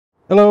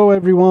Hello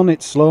everyone,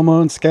 it's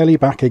SlowMo and Skelly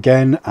back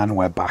again, and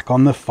we're back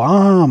on the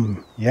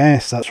farm.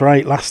 Yes, that's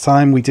right. Last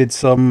time we did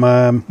some,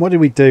 what did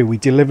we do? We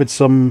delivered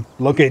some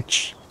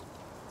luggage.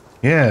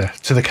 Yeah,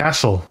 to the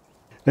castle.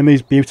 In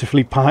these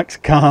beautifully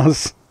parked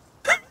cars.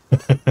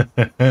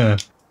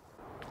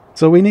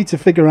 So we need to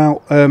figure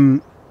out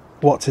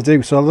what to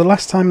do. So the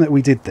last time that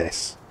we did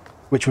this,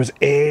 which was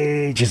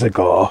ages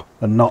ago,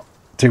 and not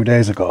 2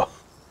 days ago.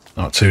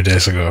 Not 2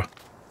 days ago.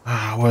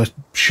 Our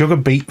sugar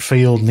beet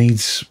field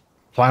needs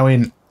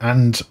ploughing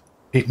and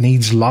it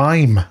needs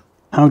lime.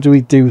 How do we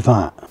do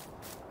that?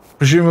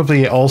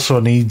 Presumably it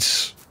also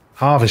needs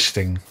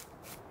harvesting.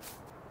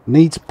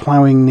 Needs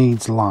ploughing,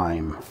 needs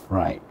lime.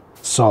 Right.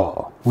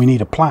 So, we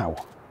need a plough.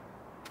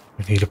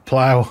 We need a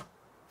plough.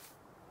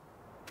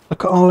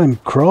 Look at all them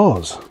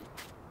crows.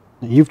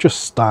 You've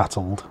just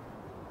startled.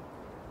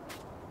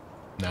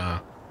 Nah.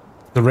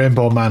 The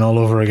Rainbow Man all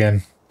over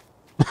again.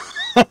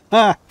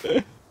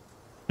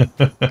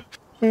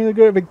 A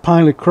great big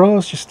pile of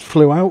crows just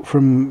flew out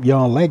from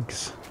your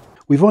legs.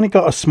 We've only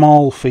got a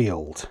small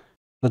field.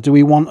 So do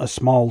we want a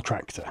small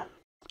tractor?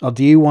 Or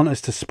do you want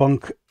us to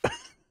spunk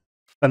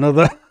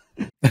another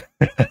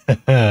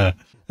another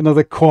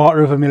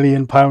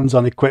 £250,000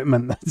 on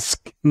equipment that's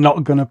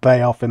not going to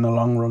pay off in the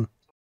long run?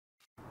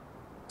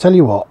 Tell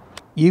you what,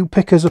 you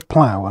pick us a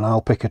plough and I'll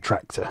pick a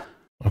tractor.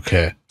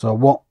 Okay.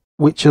 So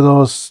which of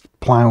those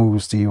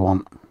ploughs do you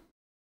want?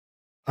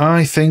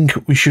 I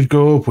think we should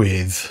go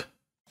with...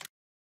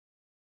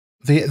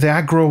 The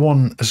agro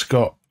one has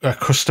got a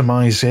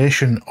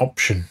customization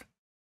option.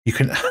 You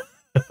can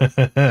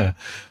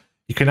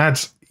you can add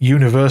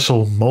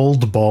universal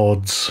mold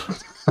boards,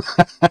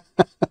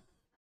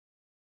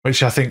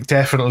 which I think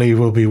definitely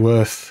will be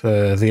worth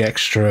the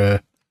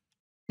extra.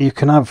 You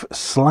can have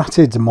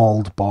slatted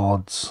mold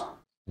boards.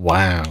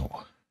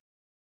 Wow.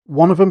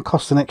 One of them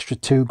costs an extra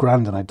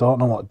 £2,000, and I don't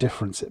know what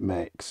difference it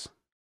makes.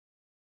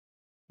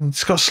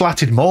 It's got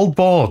slatted mold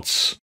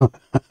boards.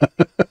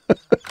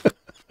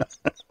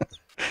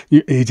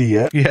 You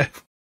idiot. Yeah.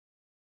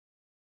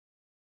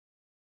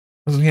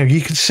 You know, you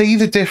can see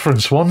the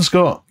difference. One's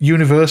got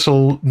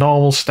universal,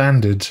 normal,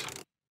 standard,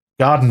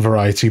 garden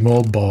variety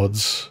mold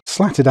boards.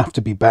 Slatted have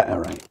to be better,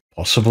 right?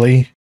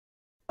 Possibly.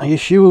 Are you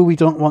sure we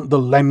don't want the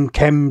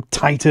Lemchem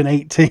Titan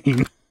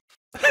 18?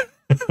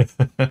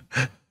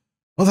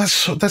 Well,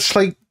 that's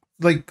like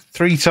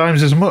 3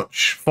 times as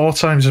much, 4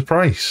 times the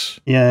price.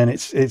 Yeah, and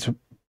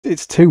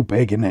it's too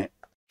big, isn't it?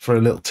 For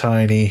a little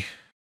tiny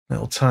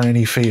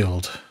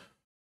field.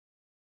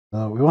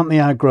 We want the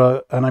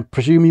agro, and I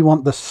presume you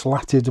want the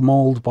slatted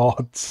mould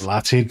boards.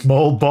 Slatted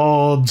mould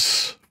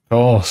boards, of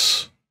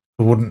course.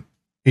 I wouldn't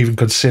even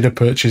consider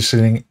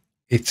purchasing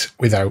it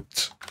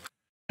without.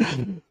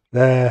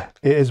 There,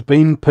 it has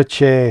been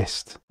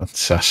purchased.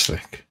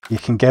 Fantastic. You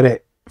can get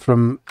it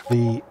from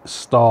the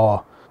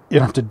store. You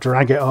don't have to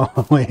drag it all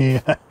the way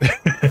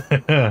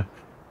here.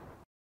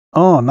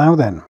 Oh, now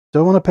then. Do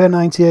I want to pay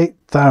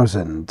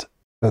 $98,000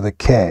 for the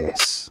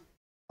case?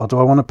 Or do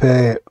I want to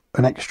pay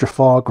an extra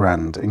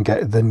 $4,000 and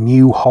get the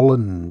New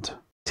Holland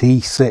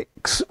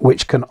T6,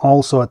 which can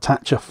also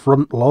attach a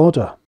front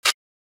loader?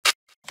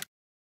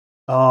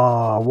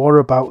 What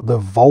about the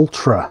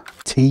Voltra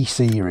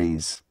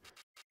T-Series?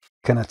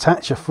 Can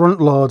attach a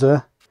front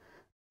loader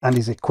and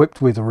is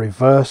equipped with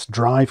reverse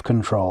drive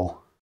control.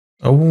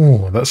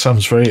 Oh, that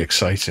sounds very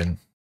exciting.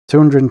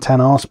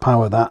 210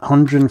 horsepower, that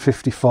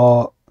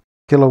 154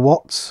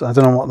 kilowatts. I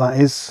don't know what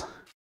that is.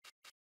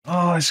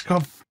 Oh, it's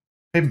got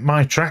Pimp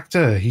My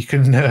Tractor. You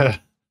can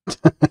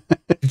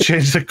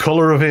change the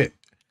colour of it.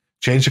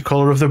 Change the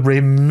colour of the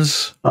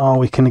rims. Oh,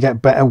 we can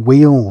get better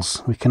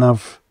wheels. We can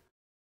have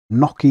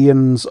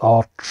Nokians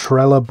or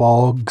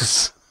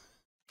Trelleborgs.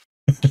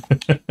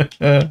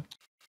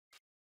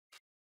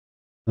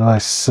 I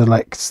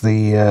select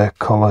the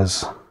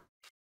colours.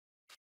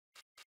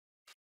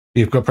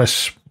 You've got to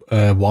press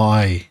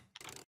Y.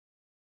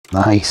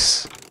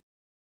 Nice.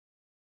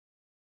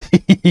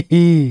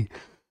 It's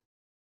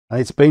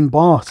been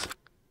bought.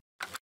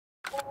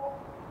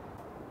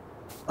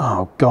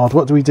 Oh God,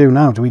 what do we do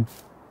now?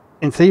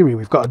 In theory,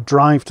 we've got to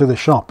drive to the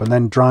shop and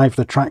then drive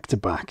the tractor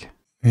back.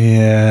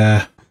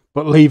 Yeah.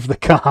 But leave the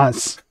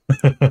cars.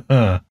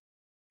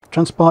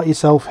 Transport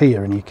yourself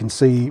here and you can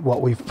see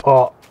what we've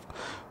bought.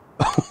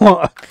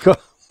 What a God.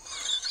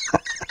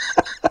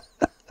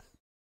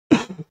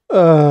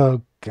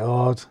 Oh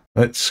God.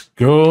 Let's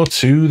go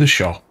to the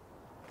shop.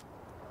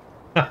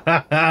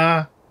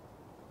 I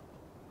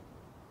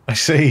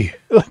see.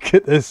 Look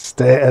at the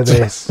state of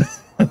this.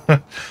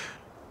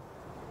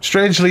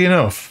 Strangely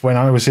enough, when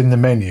I was in the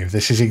menu,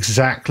 this is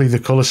exactly the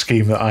colour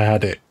scheme that I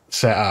had it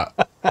set at.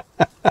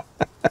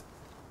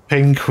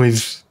 Pink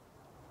with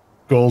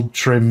gold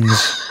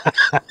trims.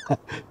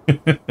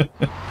 There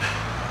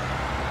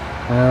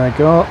we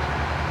go.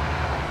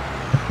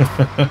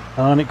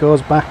 And it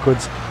goes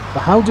backwards. But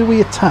how do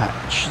we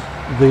attach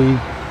the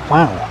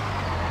plough?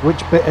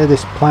 Which bit of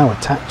this plough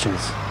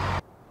attaches?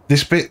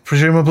 This bit,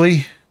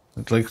 presumably.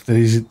 Like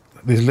these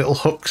little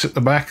hooks at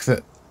the back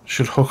that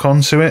should hook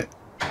onto it.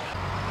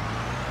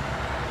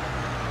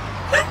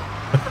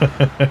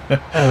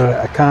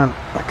 I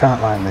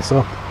can't line this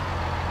up.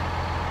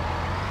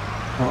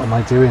 What am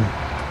I doing?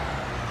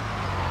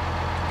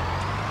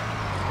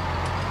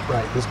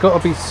 Right, there's got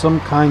to be some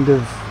kind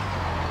of...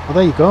 Oh,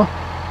 there you go.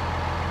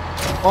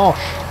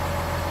 Osh.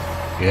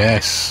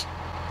 Yes.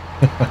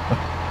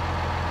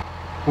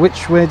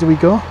 Which way do we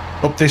go?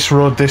 Up this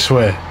road this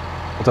way.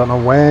 I don't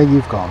know where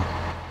you've gone.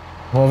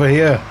 Over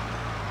here.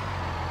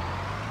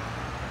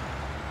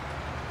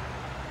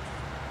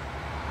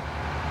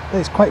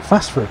 It's quite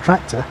fast for a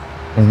tractor.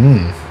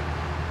 Mm.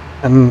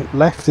 And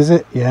left, is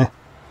it? Yeah.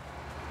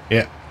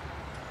 Yeah.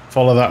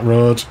 Follow that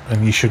road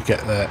and you should get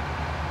there.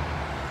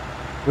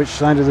 Which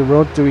side of the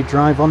road do we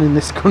drive on in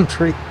this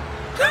country?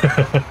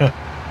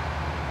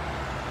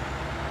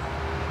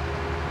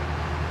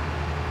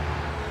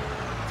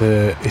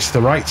 It's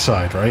the right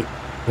side, right?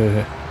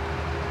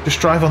 Just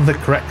drive on the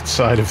correct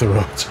side of the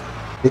road.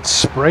 It's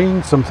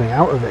spraying something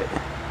out of it.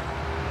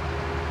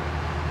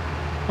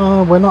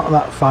 Oh, we're not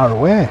that far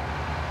away.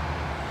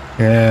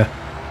 Yeah.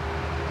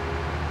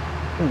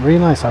 Didn't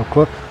realise how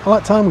close. All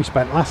that time we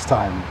spent last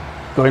time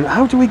going,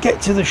 how do we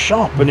get to the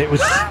shop? And it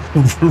was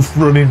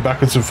running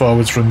backwards and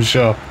forwards from the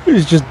shop. It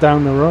was just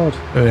down the road.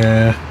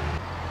 Yeah.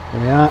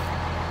 Here we are.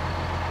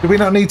 Do we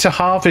not need to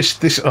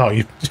harvest this? Oh,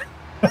 you.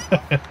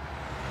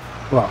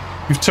 What?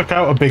 You've took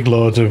out a big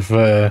load of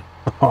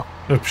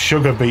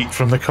sugar beet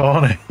from the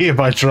corner here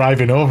by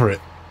driving over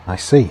it. I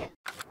see.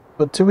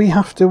 But do we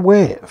have to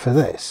wait for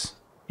this?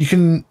 You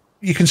can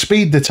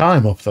speed the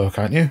time up though,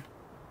 can't you?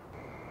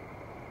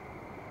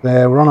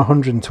 We're on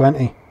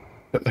 120.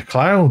 But the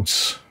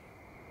clouds.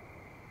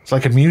 It's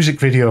like a music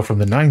video from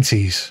the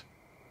 90s.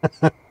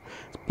 It's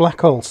Black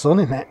Hole Sun,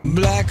 isn't it?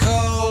 Black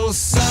hole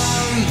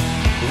sun,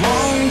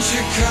 won't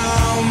you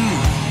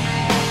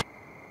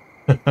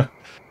come?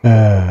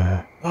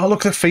 Oh,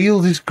 look, the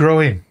field is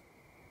growing.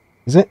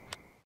 Is it?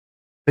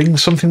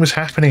 Something was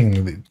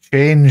happening. It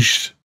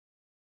changed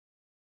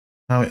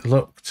how it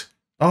looked.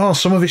 Oh,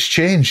 some of it's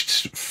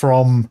changed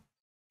from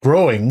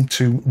growing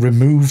to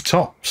remove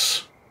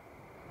tops.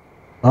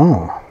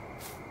 Oh.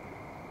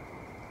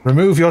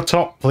 Remove your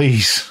top,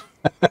 please.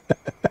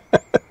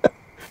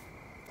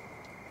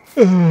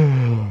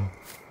 I'm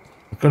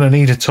going to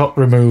need a top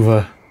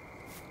remover.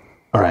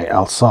 Alright,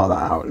 I'll sort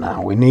that out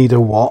now. We need a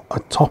what? A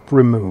top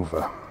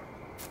remover.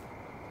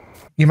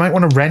 You might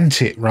want to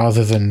rent it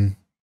rather than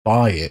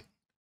buy it.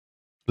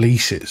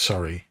 Lease it,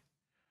 sorry.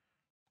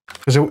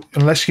 Because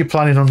unless you're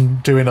planning on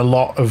doing a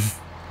lot of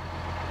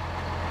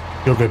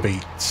sugar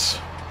beets.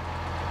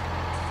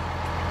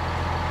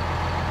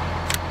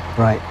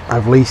 Right,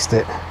 I've leased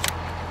it.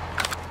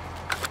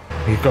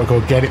 You've got to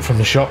go get it from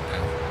the shop now.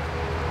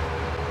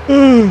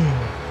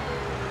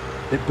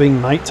 It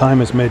being nighttime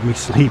has made me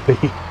sleepy.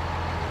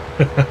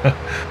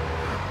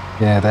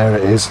 Yeah, there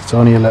it is. It's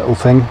only a little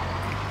thing.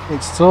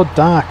 It's so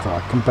dark though,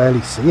 I can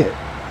barely see it.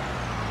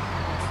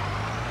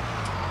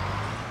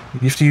 You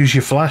have to use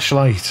your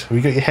flashlight. Have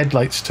you got your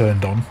headlights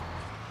turned on?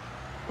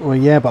 Well,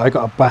 yeah, but I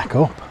got to back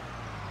up.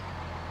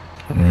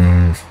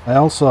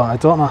 I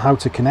don't know how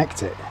to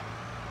connect it.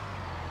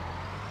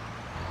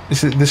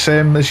 Is it the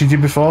same as you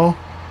did before?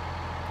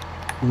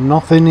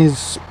 Nothing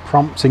is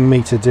prompting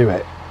me to do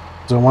it.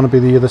 Do I want to be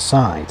the other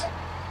side?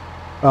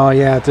 Oh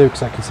yeah, I do,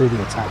 because I can see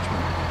the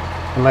attachment.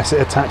 Unless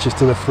it attaches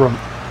to the front.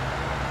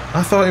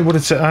 I thought it would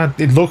have.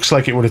 It looks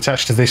like it would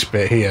attach to this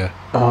bit here.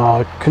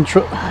 Oh,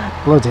 control!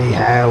 Bloody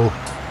hell!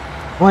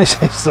 Why is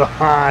it so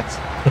hard?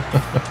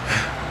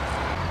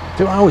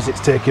 2 hours it's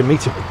taken me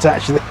to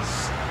attach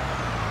this.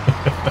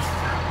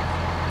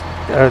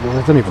 I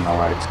don't even know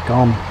where it's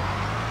gone.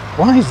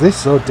 Why is this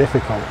so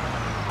difficult?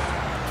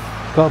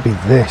 It's got to be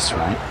this,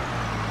 right?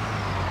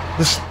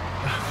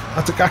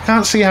 I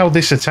can't see how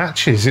this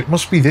attaches. It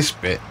must be this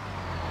bit.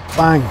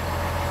 Bang!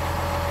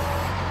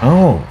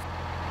 Oh.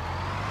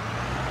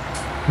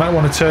 Might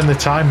want to turn the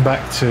time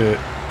back to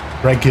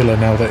regular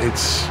now that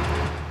it's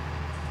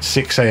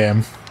 6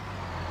 AM.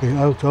 Been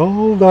out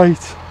all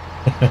night.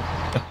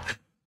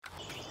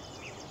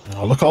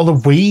 Oh, look at all the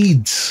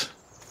weeds.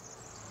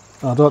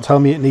 Oh, don't tell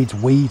me it needs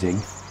weeding.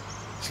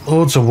 There's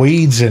loads of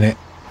weeds in it.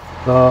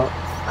 So,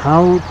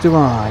 how do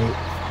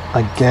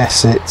I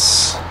guess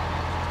it's...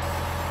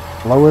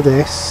 Lower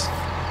this.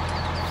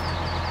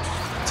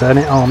 Turn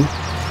it on.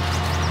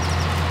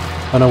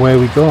 And away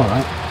we go,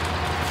 right?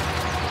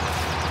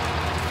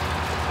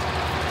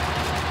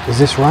 Is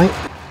this right?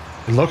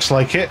 It looks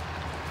like it.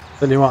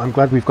 Tell you what, I'm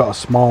glad we've got a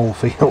small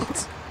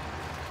field.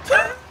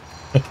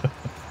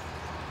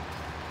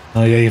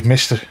 Oh yeah, you've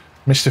missed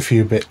a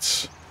few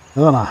bits. I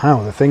don't know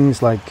how. The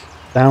thing's like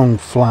down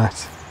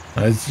flat.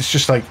 It's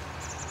just like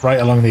right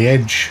along the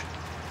edge.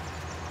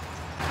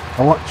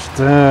 I watched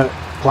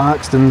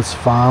Clarkston's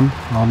farm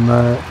on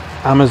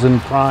Amazon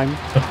Prime.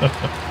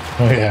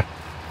 Oh yeah.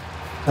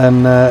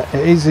 And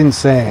it is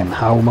insane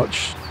how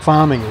much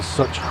farming is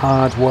such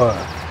hard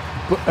work.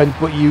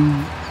 But you,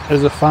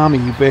 as a farmer,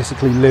 you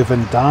basically live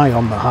and die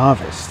on the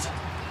harvest.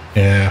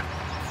 Yeah.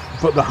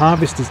 But the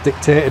harvest is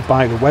dictated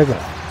by the weather.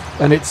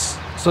 And it's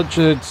such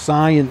a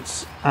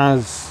science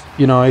as,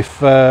 you know,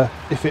 if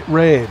it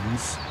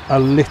rains a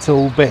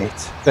little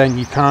bit, then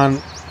you can't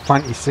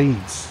plant your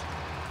seeds.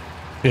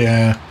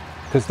 Yeah.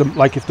 Because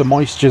if the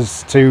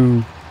moisture's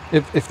too,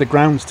 if the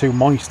ground's too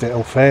moist,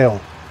 it'll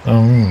fail.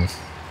 Oh.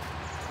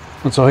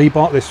 And so he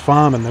bought this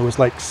farm, and there was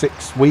like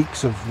 6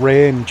 weeks of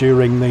rain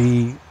during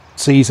the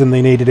season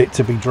they needed it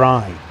to be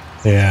dry.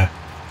 Yeah.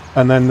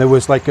 And then there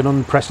was like an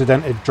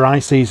unprecedented dry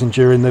season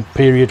during the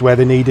period where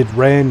they needed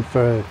rain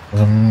for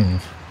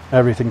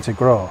everything to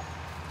grow.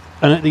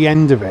 And at the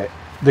end of it,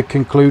 they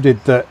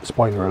concluded that,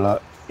 spoiler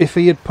alert, if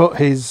he had put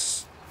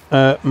his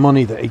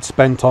money that he'd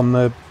spent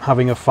on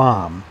having a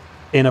farm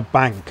in a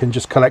bank and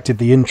just collected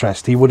the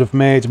interest, he would have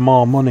made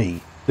more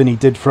money than he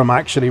did from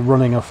actually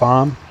running a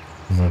farm.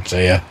 Oh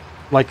dear.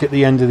 Like at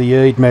the end of the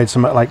year, he'd made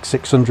something like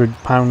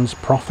 £600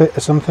 profit or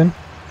something.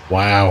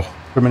 Wow.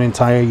 From an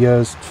entire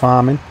year's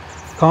farming.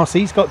 Of course,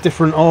 he's got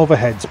different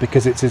overheads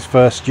because it's his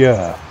first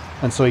year,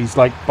 and so he's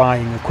like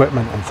buying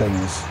equipment and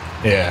things.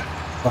 Yeah.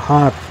 A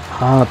hard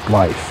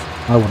life.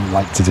 I wouldn't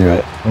like to do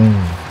it.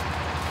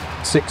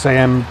 6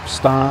 a.m.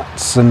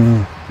 starts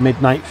and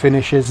midnight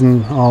finishes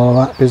and all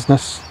of that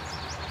business.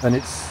 And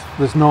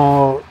there's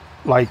no,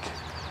 like,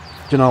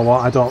 do you know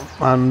what,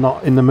 I'm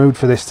not in the mood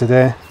for this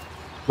today.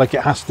 Like,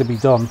 it has to be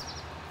done.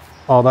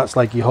 Or that's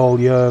like your whole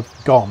year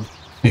gone.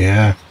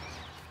 Yeah.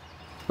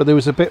 But there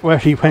was a bit where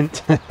he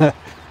went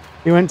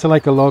to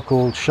like a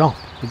local shop.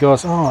 He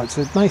goes, oh, it's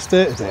a nice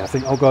day today. I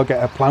think I'll go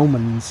get a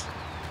ploughman's.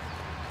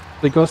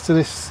 He goes to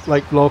this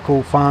like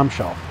local farm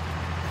shop,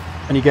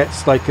 and he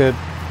gets like a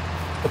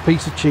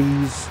piece of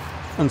cheese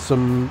and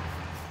some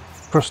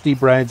crusty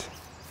bread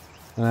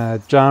and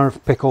a jar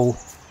of pickle.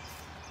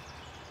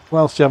 What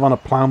else do you have on a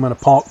ploughman? A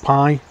pork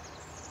pie.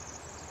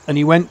 And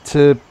he went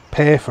to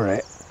pay for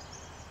it,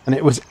 and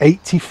it was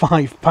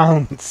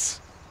 £85.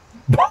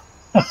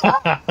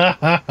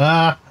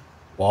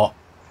 What?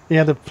 He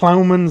had a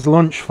ploughman's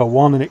lunch for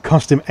one, and it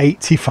cost him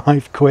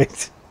 85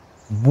 quid.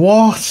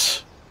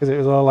 What? Because it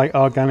was all like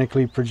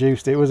organically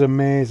produced. It was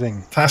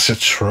amazing. That's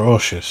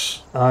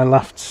atrocious. I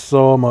laughed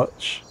so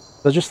much.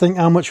 So just think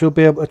how much we'll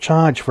be able to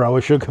charge for our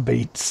sugar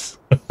beets.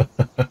 We'll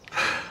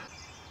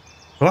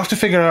have to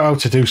figure out how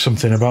to do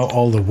something about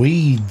all the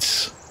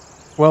weeds.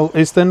 Well,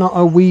 is there not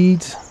a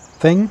weed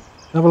thing?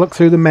 Have a look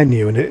through the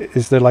menu, and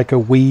is there like a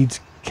weed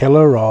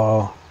killer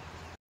or...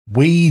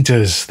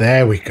 Weeders,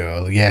 there we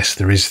go. Yes,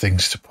 there is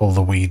things to pull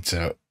the weeds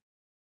out.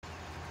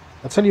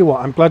 I'll tell you what,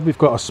 I'm glad we've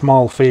got a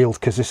small field,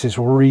 because this is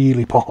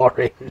really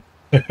boring.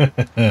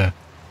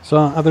 So,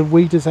 are the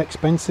weeders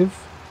expensive?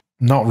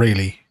 Not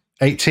really.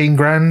 18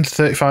 grand,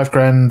 35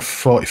 grand,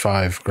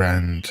 45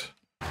 grand.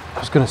 I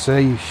was going to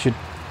say you should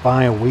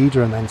buy a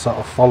weeder and then sort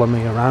of follow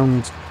me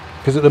around,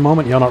 because at the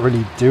moment you're not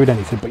really doing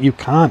anything, but you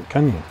can't,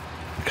 can you?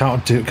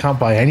 You can't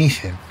buy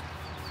anything.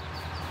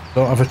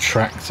 Don't have a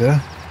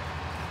tractor.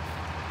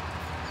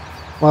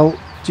 Well,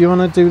 do you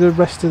want to do the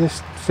rest of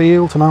this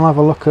field and I'll have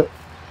a look at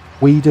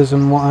weeders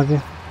and what have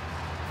you?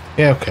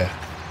 Yeah, okay.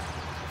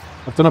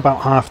 I've done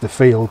about half the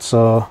field,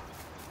 so... Look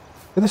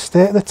at the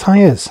state of the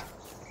tyres.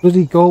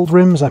 Bloody gold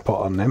rims I put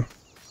on them.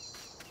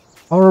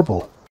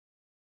 Horrible.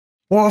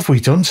 What have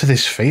we done to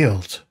this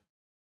field?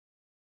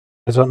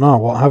 I don't know.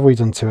 What have we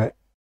done to it?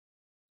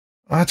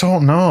 I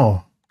don't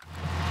know.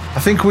 I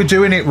think we're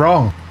doing it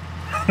wrong.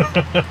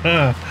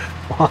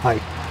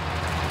 Why?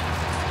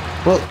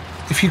 Well,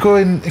 if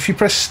you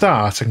press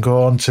start and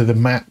go on to the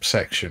map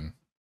section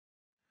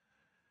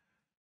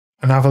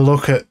and have a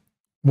look at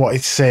what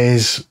it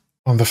says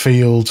on the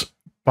field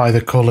by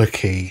the colour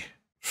key,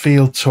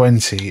 field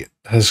 20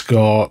 has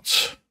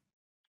got,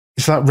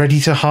 is that ready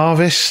to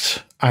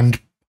harvest and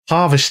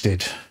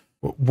harvested?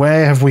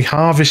 Where have we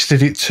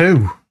harvested it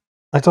to?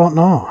 I don't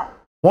know.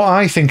 What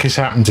I think has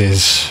happened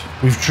is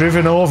we've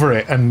driven over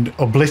it and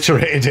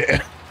obliterated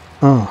it.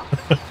 Oh.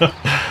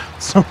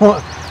 So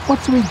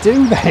what do we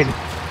do then?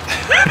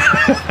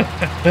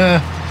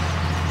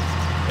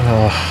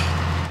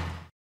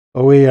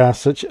 Oh, we are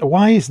such...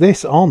 Why is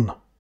this on?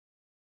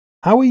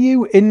 How are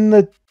you in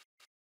the...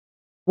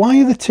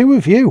 Why are the two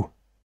of you?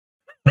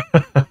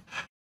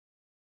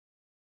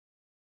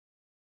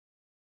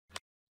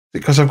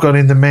 Because I've gone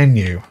in the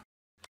menu.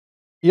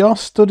 You're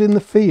stood in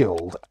the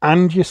field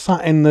and you're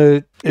sat in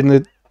the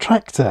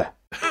tractor.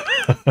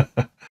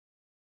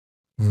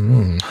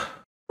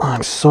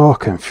 I'm so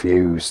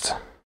confused.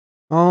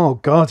 Oh,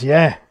 God,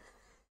 yeah.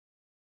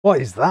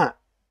 What is that?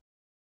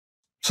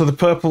 So the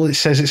purple, it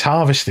says it's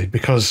harvested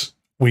because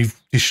we've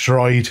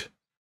destroyed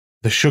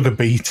the sugar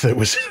beet that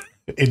was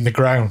in the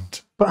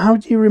ground. But how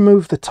do you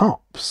remove the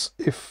tops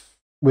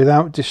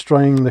without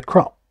destroying the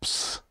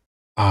crops?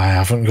 I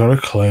haven't got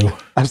a clue.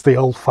 As the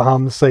old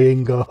farm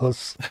saying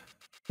goes.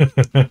 Do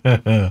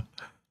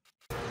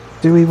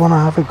we want to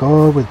have a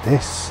go with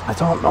this? I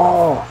don't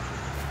know.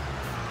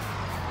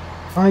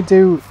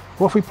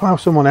 What if we plough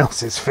someone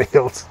else's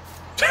field?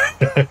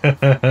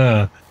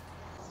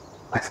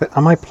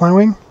 Am I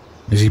ploughing?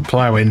 Is he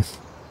ploughing?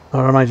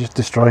 Or am I just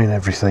destroying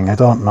everything? I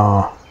don't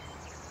know.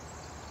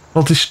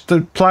 Well,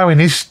 the ploughing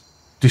is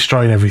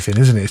destroying everything,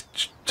 isn't it?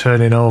 It's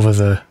turning over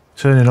the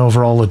turning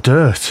over all the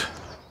dirt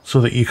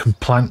so that you can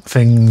plant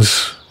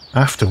things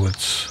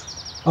afterwards.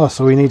 Oh,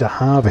 so we need a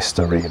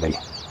harvester, really.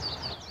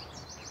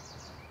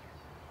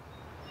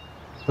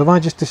 Have I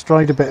just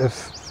destroyed a bit of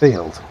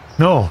field?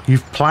 No,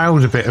 you've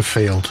ploughed a bit of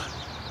field.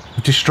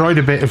 You've destroyed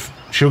a bit of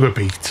sugar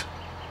beet.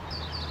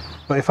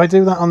 But if I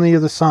do that on the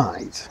other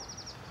side,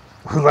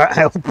 will that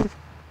help?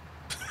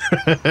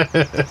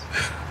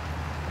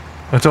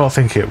 I don't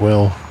think it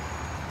will.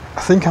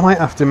 I think I might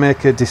have to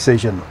make a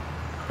decision.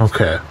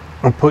 Okay.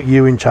 And put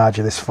you in charge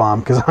of this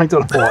farm, because I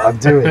don't know what I'm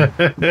doing.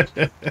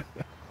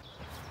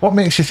 What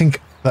makes you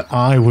think that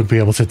I would be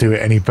able to do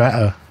it any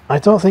better? I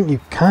don't think you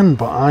can,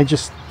 but I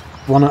just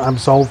want to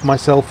absolve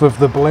myself of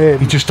the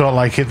blame. You just don't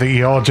like it that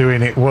you're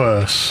doing it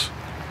worse.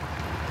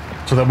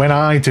 So that when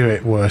I do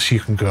it worse, you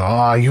can go,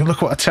 ah, you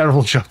look what a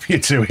terrible job you're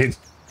doing.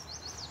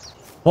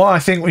 What I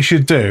think we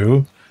should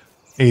do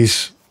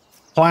is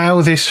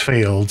plough this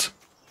field,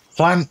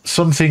 plant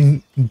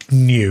something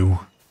new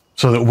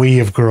so that we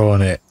have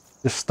grown it.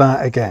 Just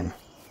start again.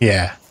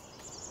 Yeah.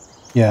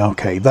 Yeah,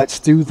 okay, let's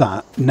do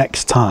that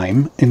next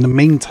time. In the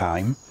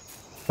meantime,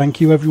 thank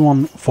you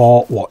everyone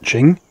for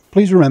watching.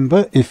 Please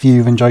remember, if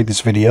you've enjoyed this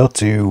video,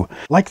 to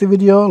like the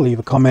video, leave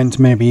a comment,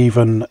 maybe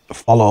even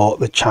follow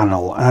the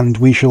channel, and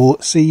we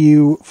shall see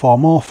you for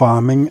more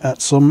farming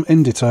at some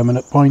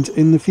indeterminate point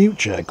in the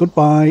future.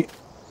 Goodbye.